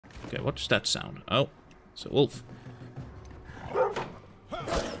Okay, what's that sound? Oh, it's a wolf.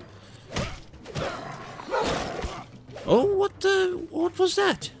 Oh, what was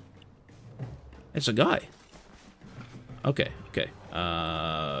that? It's a guy. Okay, okay.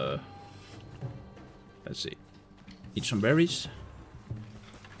 Let's see. Eat some berries.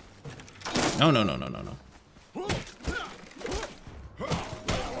 No.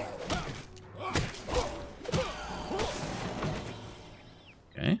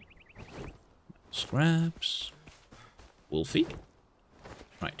 Okay. Scraps. Wolfie.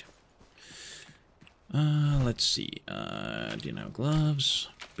 Right. Let's see. Do you know gloves?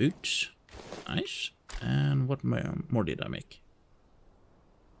 Boots. Nice. And what more did I make?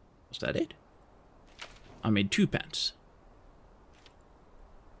 Was that it? I made 2 pants.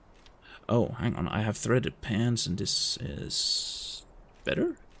 Oh, hang on. I have threaded pants and this is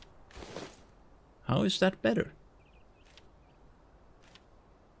better? How is that better?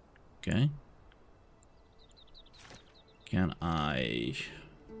 Okay. Can I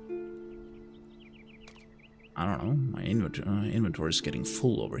don't know. My inventory is getting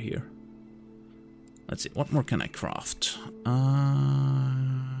full over here. Let's see. What more can I craft?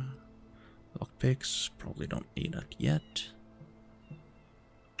 Lockpicks. Probably don't need that yet.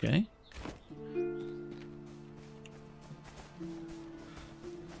 Okay.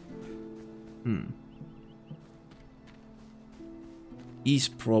 These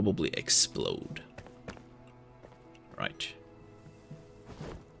probably explode. Right.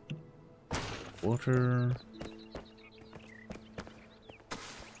 Water.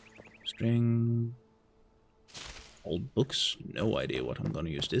 String. Old books. No idea what I'm gonna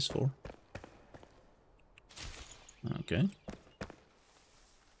use this for. Okay.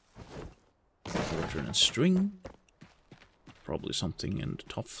 Water and string. Probably something in the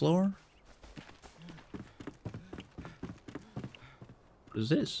top floor. What is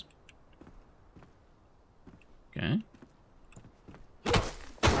this? Okay.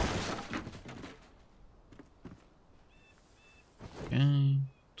 Okay.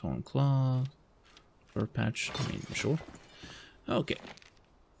 Torn cloth. Fur patch. I mean, sure. Okay.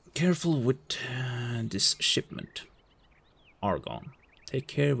 Careful with this shipment. Argon. Take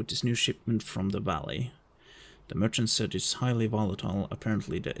care with this new shipment from the valley. The merchant said it's highly volatile.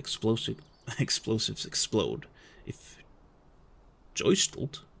 Apparently the explosives explode. If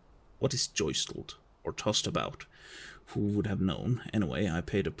joistled? What is joistled? Or tossed about? Who would have known? Anyway, I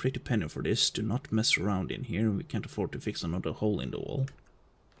paid a pretty penny for this. Do not mess around in here. We can't afford to fix another hole in the wall.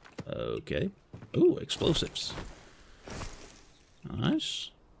 Okay. Ooh, explosives.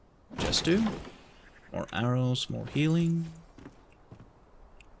 Nice. Just do. More arrows, more healing.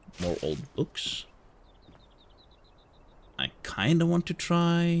 More old books. I kinda want to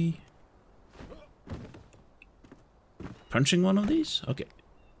try punching one of these? Okay.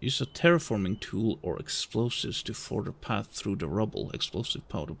 Use a terraforming tool or explosives to further path through the rubble. Explosive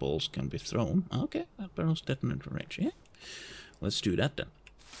powder balls can be thrown. Okay, that barrel's detonator range, yeah. Let's do that then.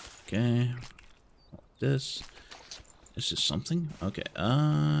 Okay. Like this. This is something. Okay,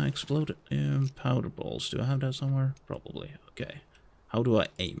 exploded powder balls. Do I have that somewhere? Probably. Okay. How do I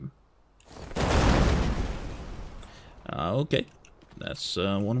aim? Okay. That's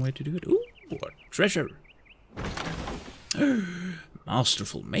one way to do it. Ooh, a treasure.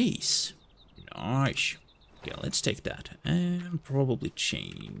 Masterful mace. Nice. Okay, let's take that and probably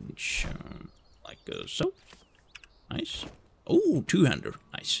change like so. Nice. Oh, two-hander.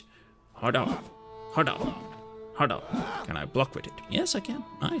 Nice. Hard up. Hard up. Hard up. Can I block with it? Yes, I can.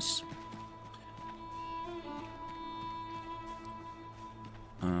 Nice.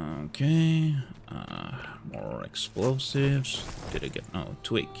 Okay. More explosives. Did I get... No,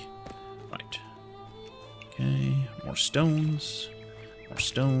 twig. Right. Okay. More stones. More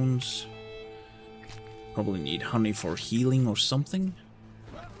stones. Probably need honey for healing or something.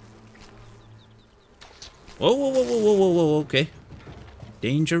 Whoa, whoa, whoa, whoa, whoa, whoa, whoa, okay.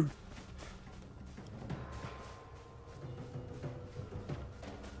 Danger.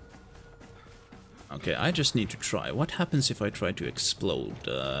 Okay, I just need to try. What happens if I try to explode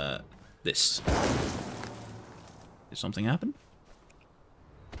this? Did something happen?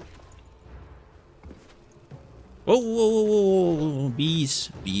 Whoa, whoa, whoa, whoa, whoa, bees,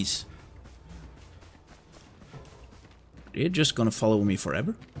 bees. They're just gonna follow me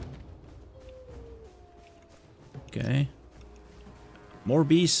forever? Okay. More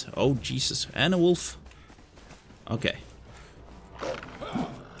bees. Oh, Jesus. And a wolf. Okay.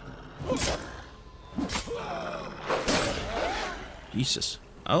 Jesus.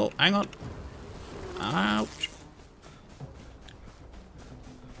 Oh, hang on. Ouch.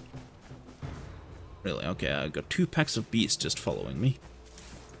 Really? Okay, I got 2 packs of bees just following me.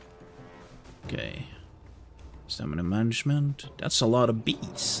 Okay. Stamina management. That's a lot of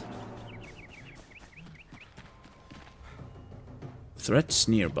bees. Threats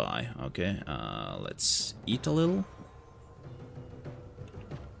nearby. Okay, let's eat a little.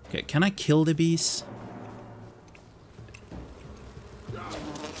 Okay, can I kill the bees?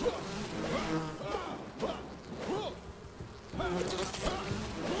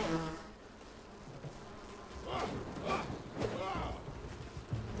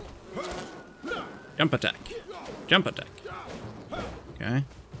 Jump attack. Jump attack. Okay.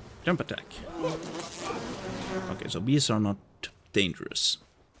 Jump attack. Okay, so bees are not dangerous.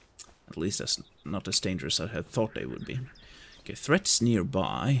 At least that's not as dangerous as I had thought they would be. Okay, threats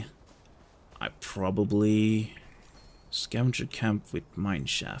nearby. I probably... Scavenger camp with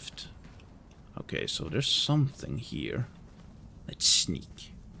mineshaft. Okay, so there's something here. Let's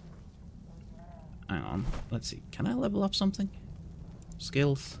sneak. Hang on. Let's see. Can I level up something?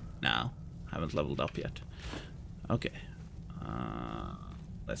 Skills? No. Haven't leveled up yet. Okay.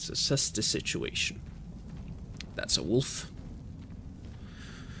 Let's assess the situation. That's a wolf.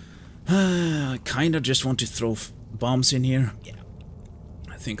 I kinda just want to throw bombs in here. Yeah.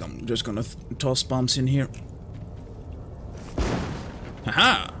 I think I'm just gonna toss bombs in here.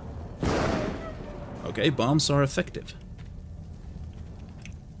 Haha! Okay, bombs are effective.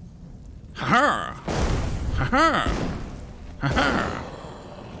 Haha! Haha! Haha!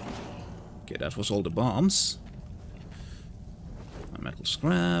 Okay, that was all the bombs. My metal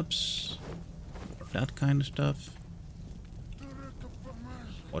scraps. That kind of stuff.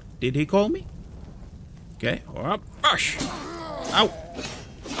 What did he call me? Okay. Oh, gosh! Ow!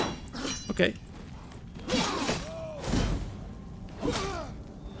 Okay.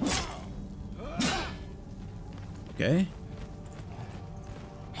 Okay.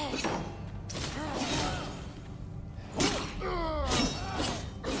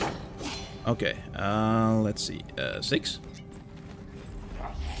 Okay, let's see. 6?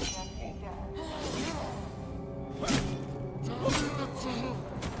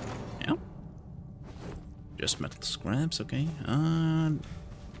 Yeah. Just metal scraps, okay.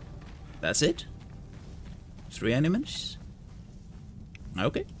 That's it? 3 enemies?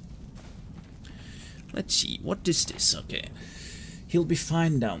 Okay. Let's see, what is this? Okay. He'll be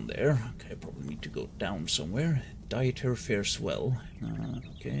fine down there. Okay, probably need to go down somewhere. Dieter fares well.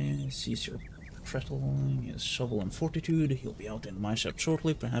 Okay, sees your prattle. He has shovel and fortitude. He'll be out in the mineshaft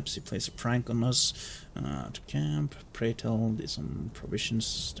shortly. Perhaps he plays a prank on us. To camp. Pray tell. There's some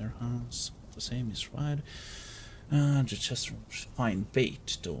provisions. Their house. The same is right. The chest fine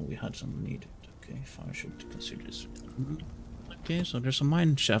bait, though we had some needed. Okay, fire should consider this. Okay, so there's a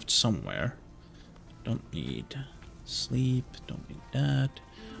mine shaft somewhere. Don't need sleep. Don't need that.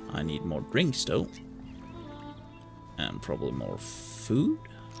 I need more drinks, though. And probably more food.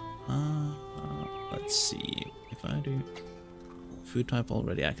 Let's see if I do. Food type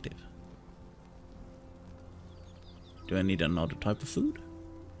already active. Do I need another type of food?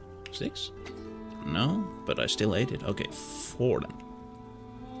 6? No, but I still ate it. Okay, 4 then.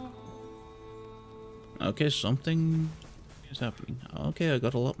 Okay, something is happening. Okay, I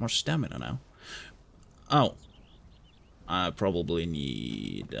got a lot more stamina now. Oh. I probably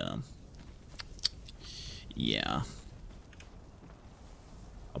need... yeah.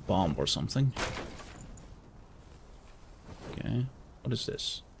 A bomb or something. Okay. What is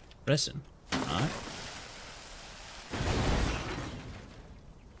this? Resin. Alright.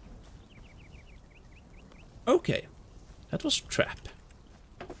 Okay. That was a trap.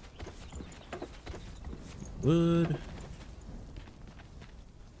 Wood.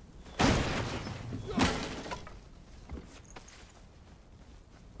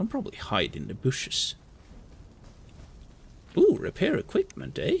 I'll probably hide in the bushes. Ooh, repair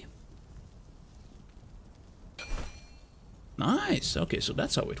equipment, eh? Nice. Okay, so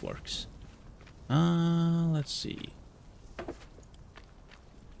that's how it works. Let's see.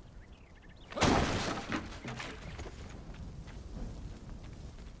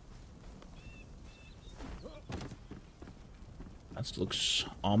 That looks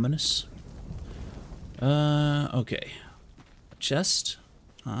ominous. Okay. Chest.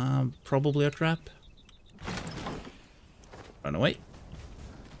 Probably a trap. Run away.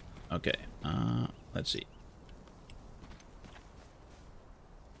 Okay. Let's see.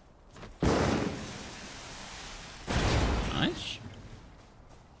 Nice.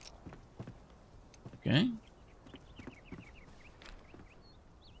 Okay.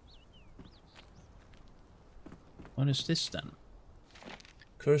 What is this then?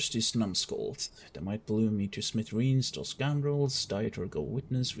 Cursed is numbskulls. They might blow me to smithereens, those scoundrels. Dieter go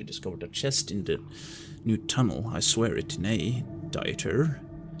witness. We discovered a chest in the new tunnel. I swear it, nay, Dieter.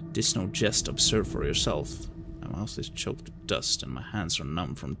 This no jest, observe for yourself. My mouth is choked with dust and my hands are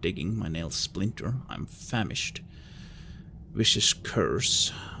numb from digging. My nails splinter. I'm famished. Vicious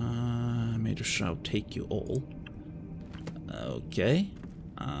curse. May the shroud take you all. Okay.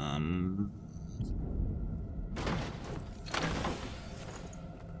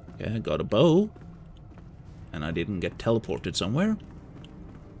 Okay, I got a bow. And I didn't get teleported somewhere.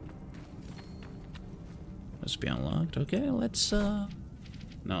 Must be unlocked. Okay, let's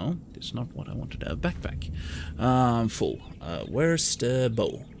no, that's not what I wanted. A backpack. Full. Where's the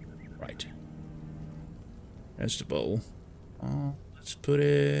bow? Right. There's the bow. Let's put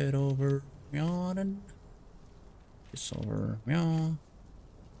it over. Then. It's over.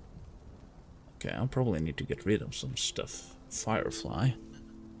 Okay, I'll probably need to get rid of some stuff. Firefly.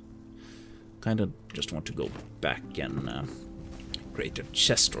 Kinda just want to go back and create a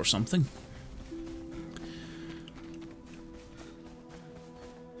chest or something.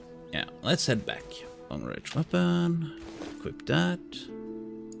 Yeah, let's head back. Long-range weapon. Equip that.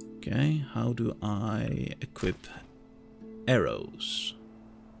 Okay, how do I equip arrows?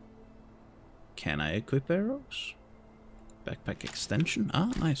 Can I equip arrows? Backpack extension.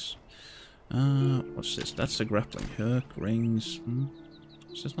 Ah, nice. What's this? That's the grappling hook. Rings.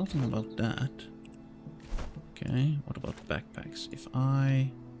 There's nothing about that. Okay, what about backpacks? If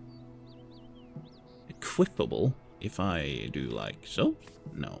I... Equipable? If I do like so?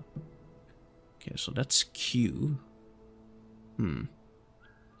 No. Okay, so that's Q.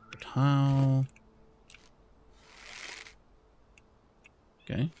 But how...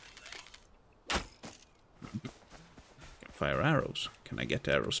 Okay. Fire arrows. Can I get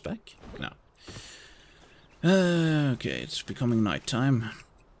arrows back? No. Okay, it's becoming nighttime.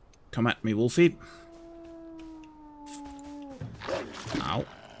 Come at me, Wolfie. Ow.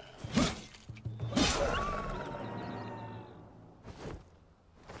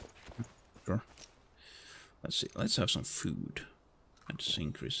 Sure. Let's see. Let's have some food. That just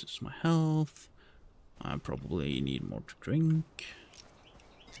increases my health. I probably need more to drink.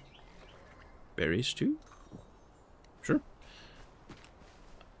 Berries too? Sure.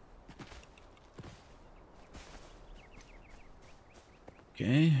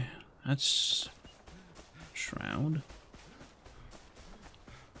 Okay, that's shroud.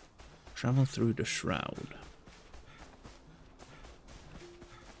 Travel through the shroud.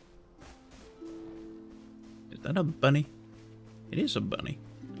 Is that a bunny? It is a bunny.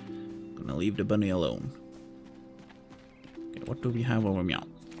 Gonna leave the bunny alone. Okay, what do we have over meow?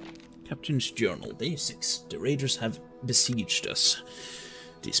 Captain's journal, day 6. The raiders have besieged us.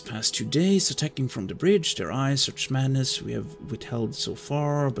 These past 2 days, attacking from the bridge, their eyes, such madness we have withheld so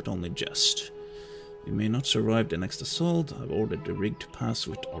far, but only just. We may not survive the next assault. I've ordered the rig to pass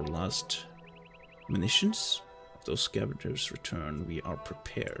with our last munitions. If those scavengers return, we are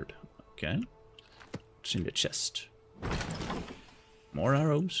prepared. Okay. What's in the chest? More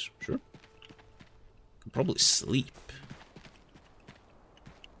arrows, sure. Can probably sleep.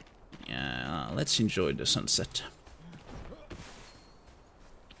 Yeah, let's enjoy the sunset.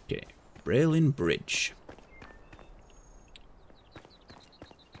 Okay, Braylin Bridge.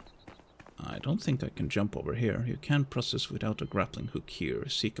 I don't think I can jump over here. You can't process without a grappling hook here.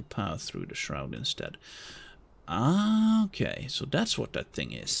 Seek a path through the shroud instead. Ah, okay, so that's what that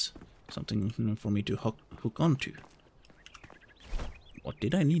thing is. Something for me to hook onto. What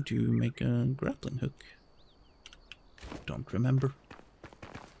did I need to make a grappling hook? Don't remember.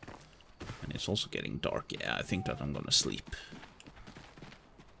 And it's also getting dark. Yeah, I think that I'm gonna sleep.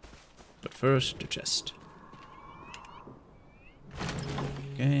 But first, the chest.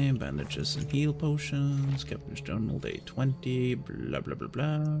 Okay, bandages and heal potions. Captain's journal, day 20. Blah, blah, blah,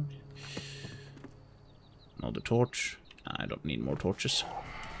 blah. Another torch. I don't need more torches.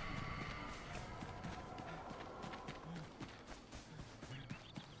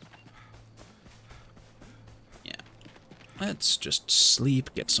 Yeah. Let's just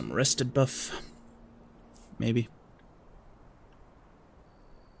sleep, get some rested buff. Maybe.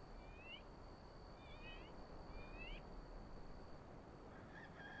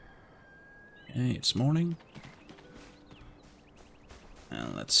 Okay, it's morning.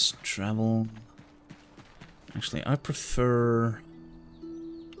 And let's travel. Actually, I prefer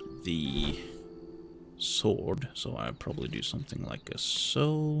the sword, so I probably do something like a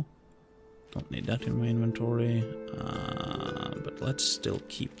so. Don't need that in my inventory. But let's still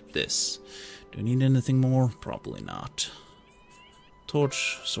keep this. Do I need anything more? Probably not.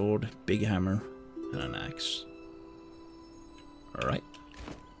 Torch, sword, big hammer, and an axe. Alright.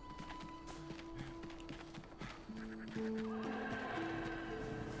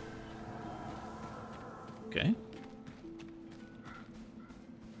 Okay.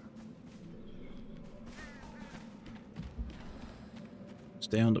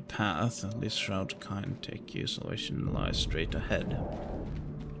 Stay on the path, and this shroud can't take you. Salvation lies straight ahead.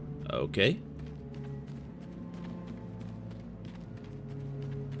 Okay.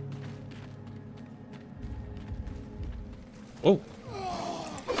 Oh!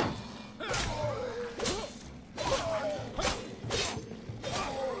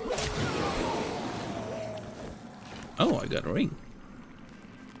 Oh, I got a ring.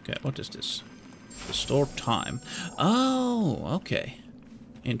 Okay, what is this? Restore time. Oh, okay.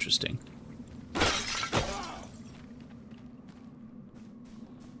 Interesting.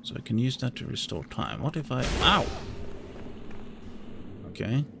 So I can use that to restore time. What if I... Ow!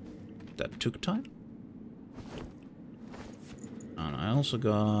 Okay. That took time? And I also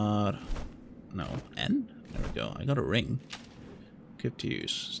got... No, N? There we go. I got a ring. Keep to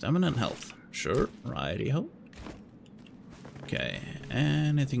use. Stamina and health. Sure, righty-ho. Okay,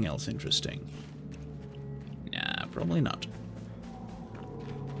 anything else interesting? Nah, probably not.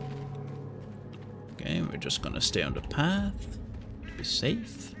 Okay, we're just gonna stay on the path. To be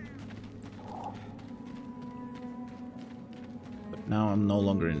safe. But now I'm no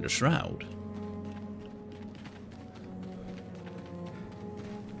longer in the shroud.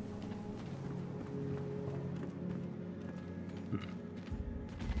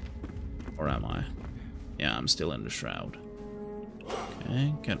 Or am I? Yeah, I'm still in the shroud.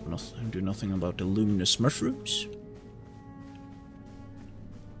 Okay, can't do nothing about the luminous mushrooms.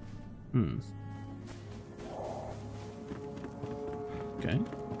 Okay.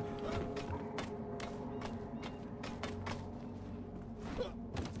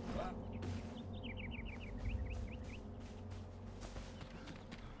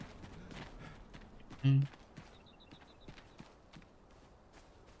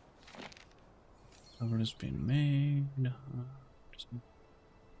 Cover has been made.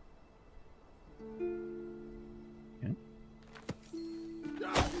 Okay.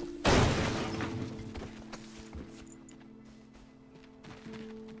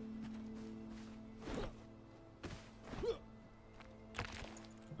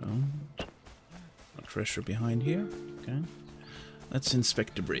 A treasure behind here. Okay. Let's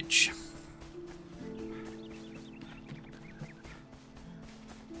inspect the bridge.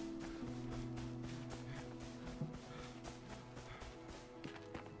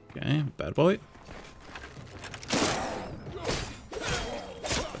 Okay, bad boy.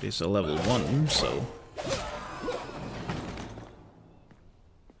 But he's a level 1, so...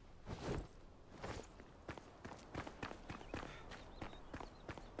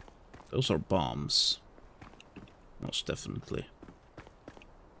 Those are bombs. Most definitely.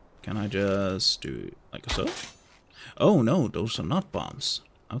 Can I just do like so? Oh no, those are not bombs.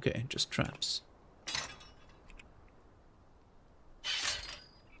 Okay, just traps.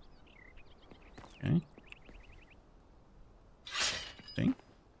 Okay. Thing.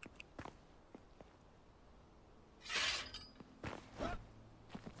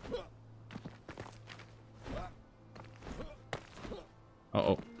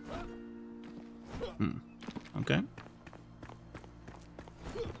 Uh-oh. Okay.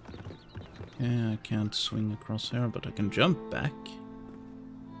 Yeah, I can't swing across here, but I can jump back.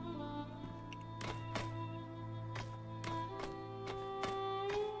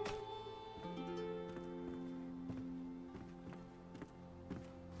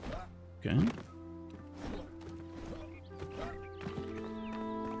 Okay.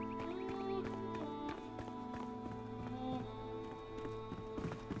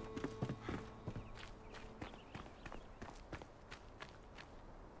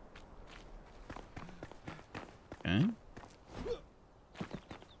 Okay.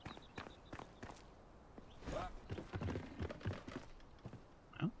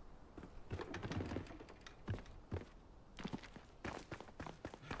 Well.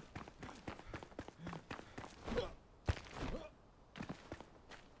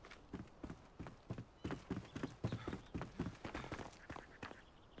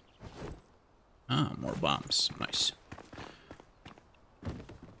 Ah, more bombs. Nice.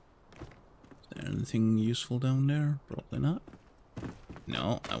 Anything useful down there? Probably not.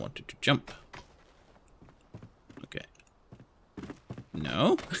 No, I wanted to jump. Okay.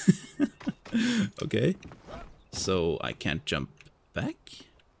 No? Okay. So I can't jump back?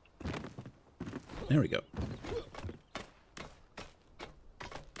 There we go.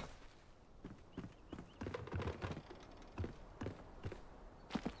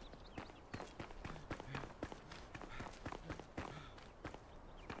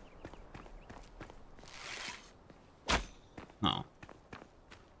 Oh.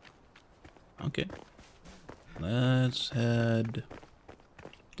 Okay. Let's head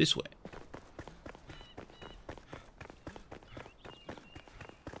this way.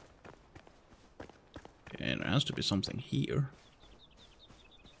 has to be something here.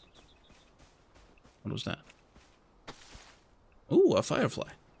 What was that? Ooh, a firefly.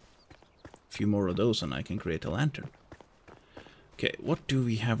 A few more of those and I can create a lantern. Okay, what do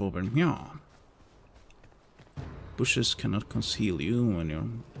we have over here? Bushes cannot conceal you when you're...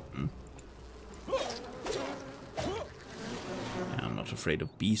 Yeah, I'm not afraid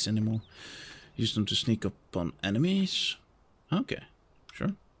of bees anymore. Use them to sneak up on enemies. Okay,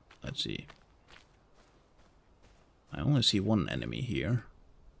 sure. Let's see. I only see one enemy here.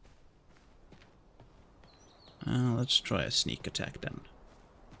 Let's try a sneak attack then.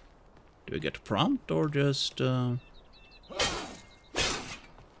 Do we get a prompt or just...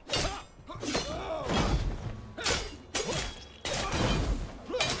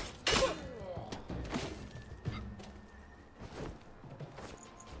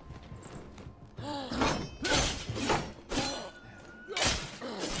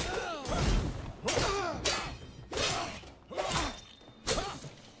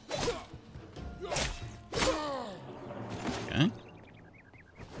 Okay.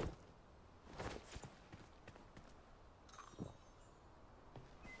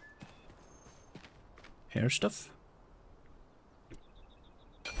 Hair stuff.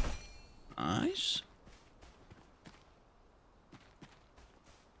 Nice.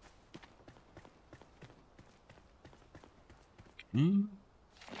 Okay.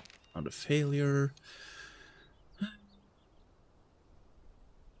 Not a failure.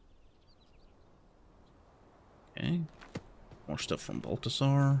 Okay. More stuff from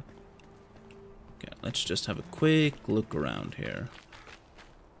Balthazar. Okay, let's just have a quick look around here.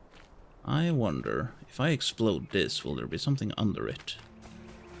 I wonder, if I explode this, will there be something under it?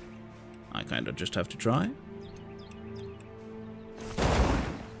 I kinda just have to try.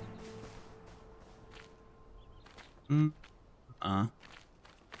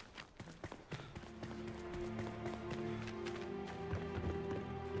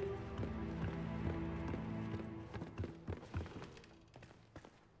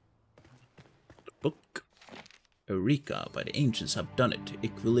 Book. Eureka, by the ancients have done it.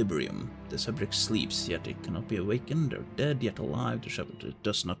 Equilibrium. The subject sleeps, yet it cannot be awakened. They're dead, yet alive. The subject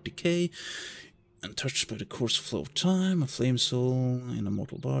does not decay. Untouched by the course flow of time. A flame soul in a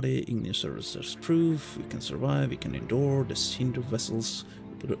mortal body. Igneous service as proof. We can survive, we can endure. The hinder vessels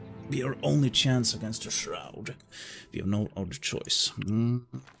will be our only chance against the shroud. We have no other choice.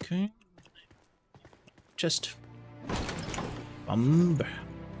 Okay. Chest. Bomb.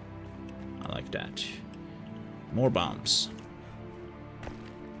 I like that. More bombs.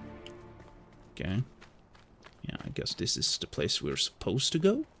 Okay. Yeah, I guess this is the place we're supposed to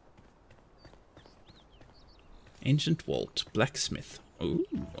go. Ancient vault, blacksmith. Ooh,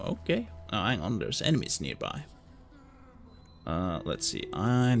 okay. Oh, hang on, there's enemies nearby. Let's see.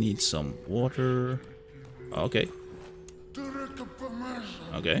 I need some water. Okay.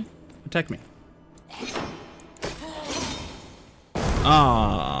 Okay. Attack me.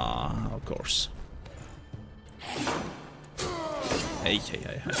 Ah, of course. Hey, hey,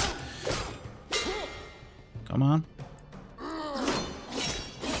 hey, hey. Come on.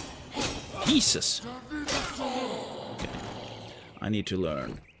 Jesus. Okay. I need to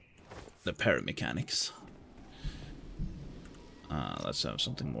learn the parry mechanics. Let's have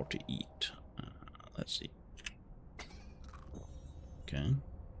something more to eat. Let's see. Okay.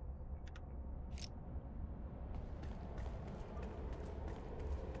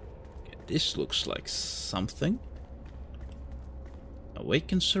 This looks like something.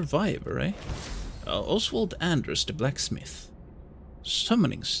 Awakened survivor, eh? Oswald Anders, the blacksmith.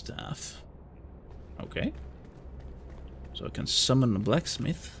 Summoning staff. Okay. So I can summon a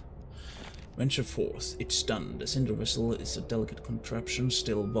blacksmith. Venture forth. It's done. The cinder vessel is a delicate contraption,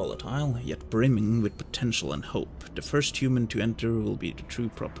 still volatile, yet brimming with potential and hope. The first human to enter will be the true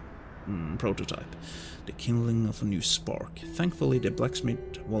prototype. The kindling of a new spark. Thankfully, the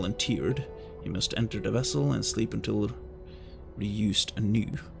blacksmith volunteered. He must enter the vessel and sleep until reused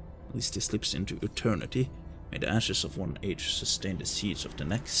anew. At least he slips into eternity. May the ashes of one age sustain the seeds of the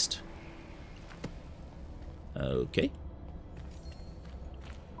next. Okay.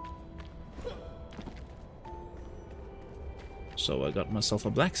 So I got myself a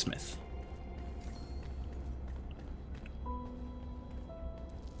blacksmith.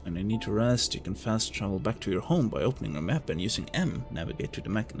 When you need to rest, you can fast travel back to your home by opening a map and using M. Navigate to the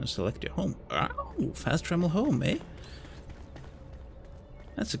map and select your home. Oh, fast travel home, eh?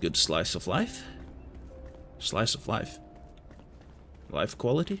 That's a good slice of life. Slice of life. Life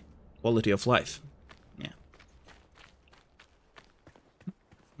quality? Quality of life. Yeah.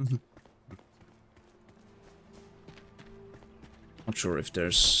 Not sure if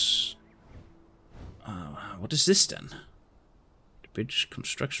there's... what What is this then? The bridge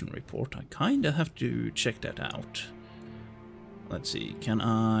construction report. I kinda have to check that out. Let's see, can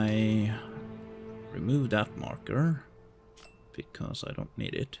I remove that marker? Because I don't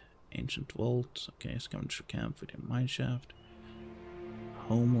need it. Ancient vault. Okay, scavenger camp within mineshaft.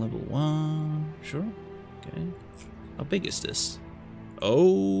 Home level 1. Sure. Okay. How big is this?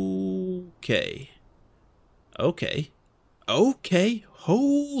 Okay. Okay. Okay.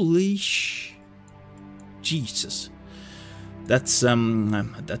 Holy Jesus. That's a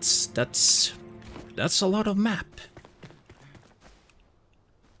lot of map.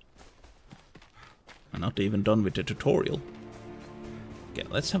 I'm not even done with the tutorial. Okay,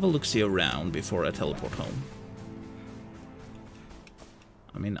 let's have a look-see around before I teleport home.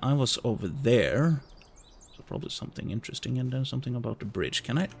 I mean, I was over there, so probably something interesting, and then something about the bridge.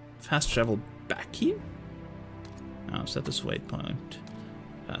 Can I fast travel back here? No, set this waypoint.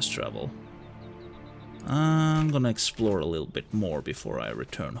 Fast travel. I'm gonna explore a little bit more before I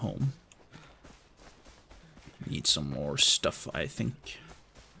return home. Need some more stuff, I think.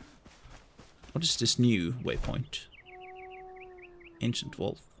 What is this new waypoint? Ancient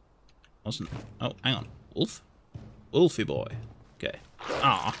wolf. Wasn't... Oh, hang on. Wolf? Wolfy boy. Okay.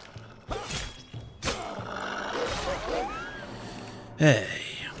 Ah. Hey.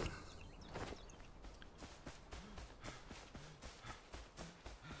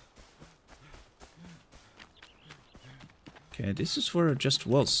 Okay, this is where it just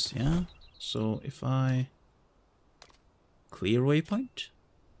was, yeah? So if I... Clear waypoint?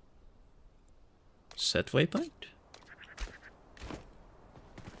 Set waypoint?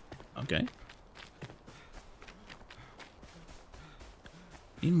 Okay.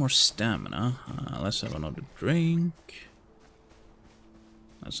 Need more stamina. Let's have another drink.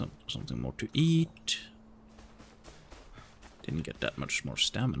 That's something more to eat. Didn't get that much more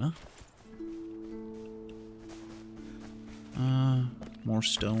stamina. More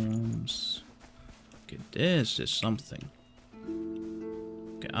stones. Okay, this is something.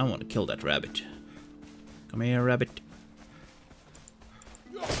 Okay, I want to kill that rabbit. Come here, rabbit.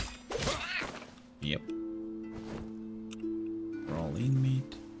 Yep. Raw-lean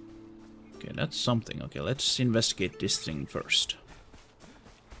meat. Okay, that's something. Okay, let's investigate this thing first.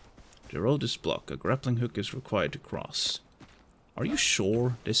 The road is blocked. A grappling hook is required to cross. Are you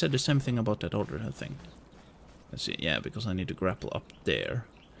sure? They said the same thing about that other thing. Let's see. Yeah, because I need to grapple up there.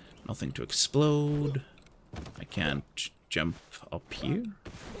 Nothing to explode. I can't jump up here.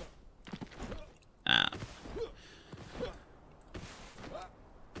 Ah.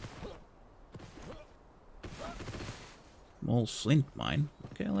 Small flint mine.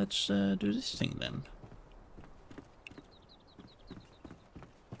 Okay, let's do this thing then.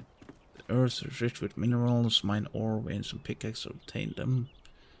 The earth is rich with minerals. Mine ore, veins and pickaxe to obtain them.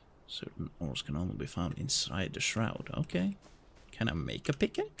 Certain ores can only be found inside the shroud. Okay. Can I make a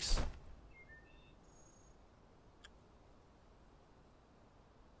pickaxe?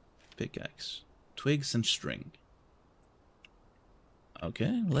 Pickaxe. Twigs and string.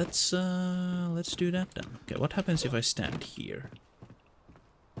 Okay, let's do that then. Okay, what happens if I stand here?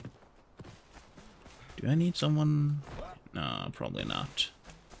 Do I need someone? No, probably not.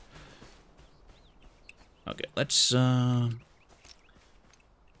 Okay, let's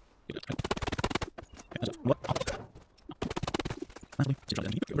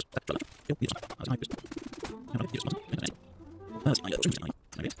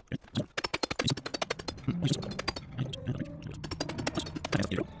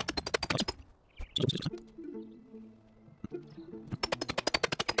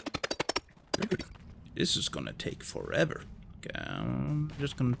This is gonna take forever. Okay, I'm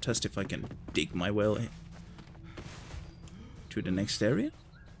just gonna test if I can dig my way to the next area.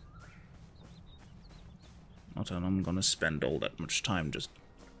 Not that I'm gonna spend all that much time just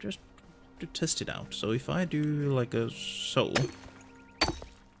to test it out. So if I do like a so.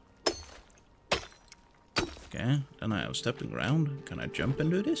 Okay, then I have stepping ground. Can I jump and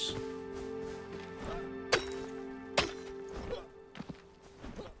do this?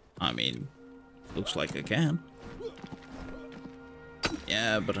 I mean, looks like I can.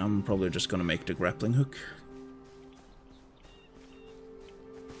 Yeah, but I'm probably just gonna make the grappling hook.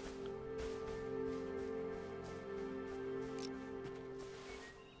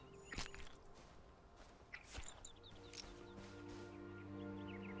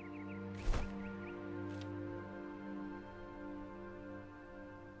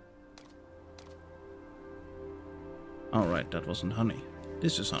 Alright, that wasn't honey.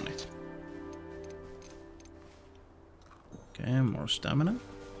 This is honey. Okay, more stamina.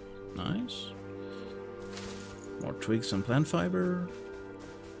 Nice. More twigs and plant fiber.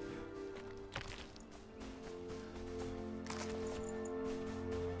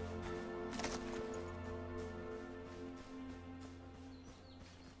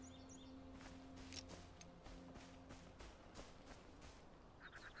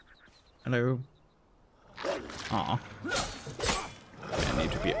 Hello. Ah. I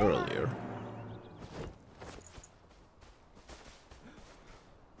need to be earlier.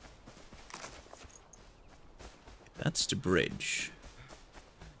 That's the bridge.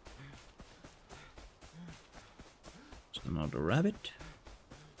 So another rabbit.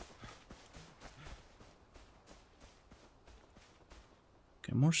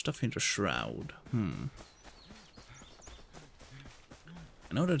 Okay, more stuff in the shroud.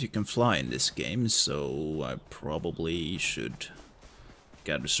 I know that you can fly in this game, so I probably should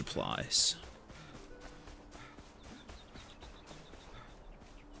gather supplies.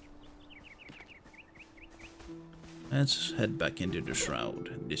 Let's head back into the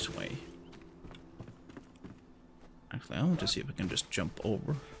shroud this way. Actually, I want to see if I can just jump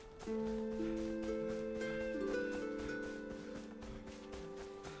over.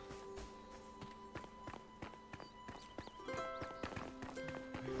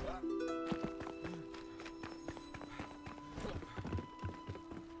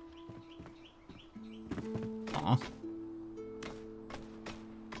 Aw.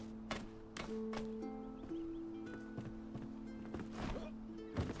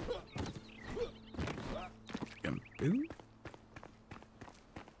 Jump in.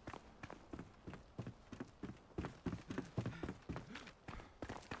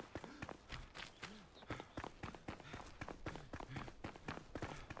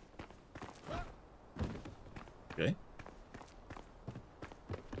 Okay.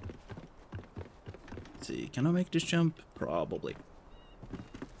 Let's see, can I make this jump? Probably.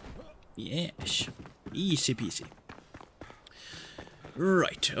 Yes. Easy peasy.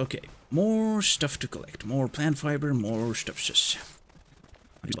 Right, okay. More stuff to collect. More plant fiber, more stuff.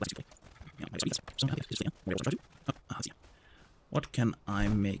 What can I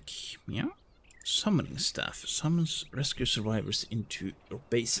make? Yeah? Summoning staff. Summons rescue survivors into your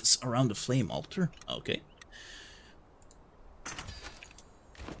bases around the flame altar. Okay.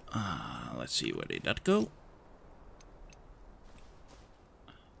 Let's see, where did that go?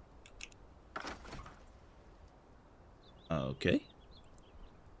 Okay.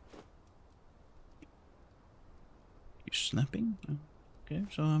 You're snapping? Okay,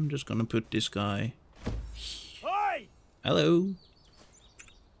 so I'm just gonna put this guy. Oi! Hello.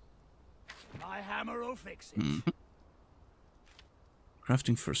 My hammer will fix it.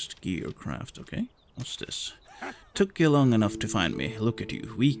 Crafting first gear craft, okay. What's this? Took you long enough to find me. Look at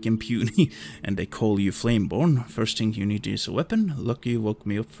you, weak and puny, and they call you Flameborn. First thing you need is a weapon. Lucky you woke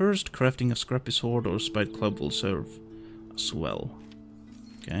me up first. Crafting a scrappy sword or spike club will serve as well.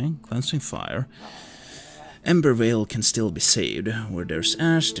 Okay, cleansing fire. Ember Vale can still be saved. Where there's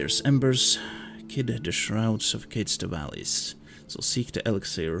ash, there's embers. Kid, the shroud suffocates the valleys. So seek the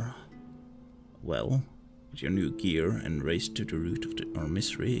elixir. Well, with your new gear and race to the root of our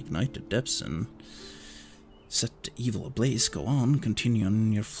misery. Ignite the depths and set the evil ablaze. Go on, continue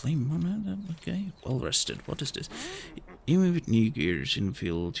on your flame. Okay, well rested. What is this? Even with new gears in the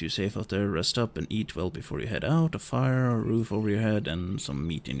field, you safe out there, rest up and eat well before you head out. A fire, a roof over your head, and some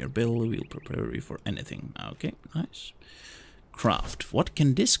meat in your bill will prepare you for anything. Okay, nice. Craft. What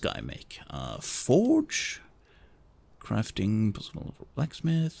can this guy make? Forge? Crafting, possible for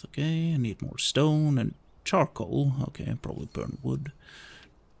blacksmith. Okay, I need more stone and charcoal. Okay, probably burn wood.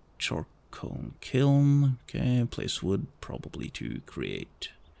 Charcoal kiln. Okay, place wood probably to create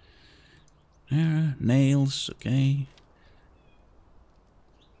nails. Okay.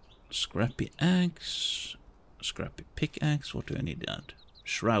 Scrappy axe. Scrappy pickaxe. What do I need that?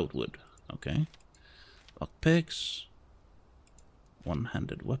 Shroud wood. Okay. Lockpicks.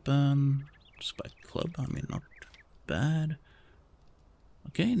 One-handed weapon. Spike club. I mean, not bad.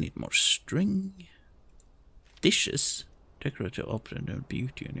 Okay, need more string. Dishes. Decorative object and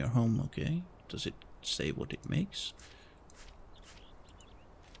beauty in your home. Okay. Does it say what it makes?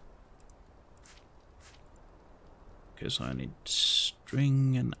 Okay, so I need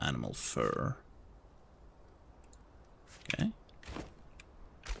string and animal fur. Okay.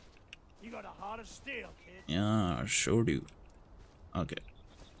 You got a heart of steel, kid. Yeah, I sure do. Okay.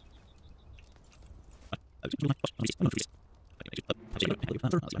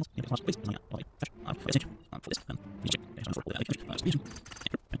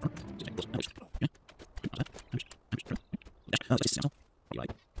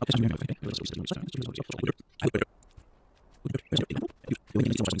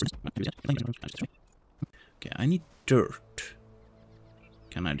 Okay, I need dirt.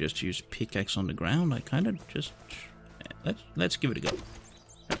 Can I just use pickaxe on the ground? I kind of just... Let's give it a go.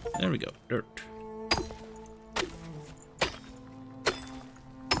 There we go, dirt.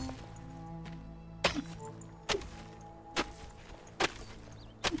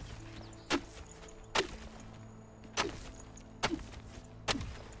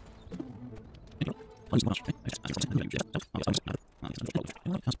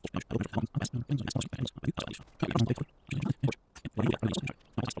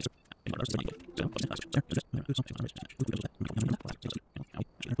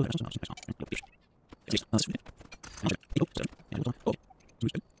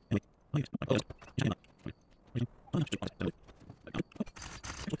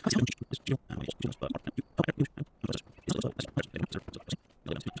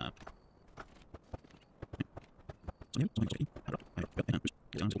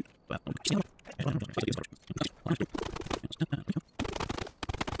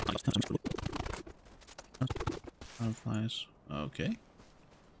 Fireflies. Okay.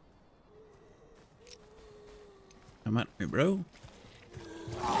 Come at me, bro.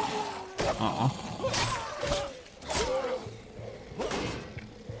 Aw.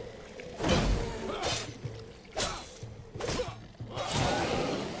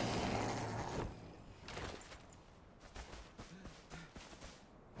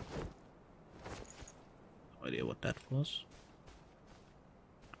 No idea what that was.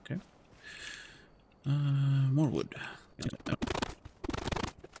 Okay. More wood.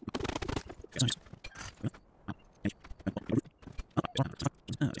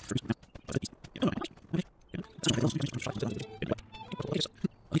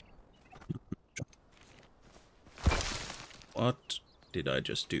 What did I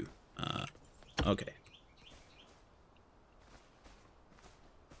just do? Okay.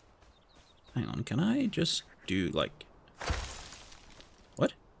 Hang on, can I just do like...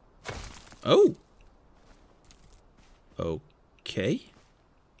 What? Oh! Okay.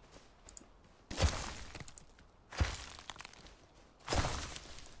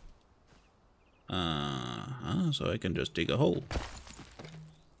 So I can just dig a hole.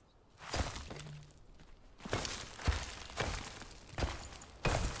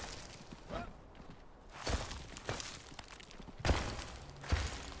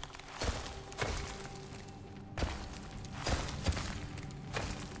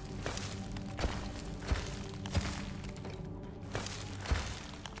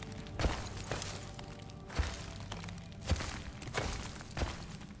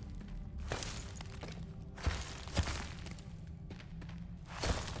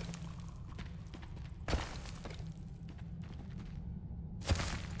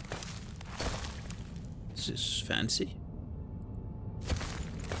 This is fancy.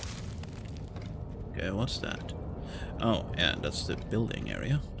 Okay, what's that? Oh, yeah, that's the building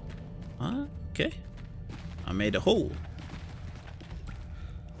area. Okay. I made a hole.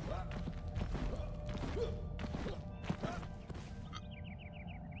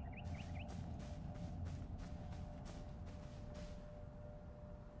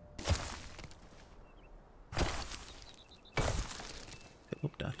 Fill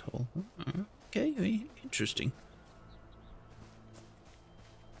up that hole. Okay, interesting.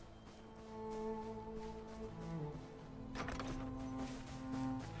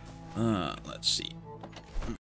 Let's see.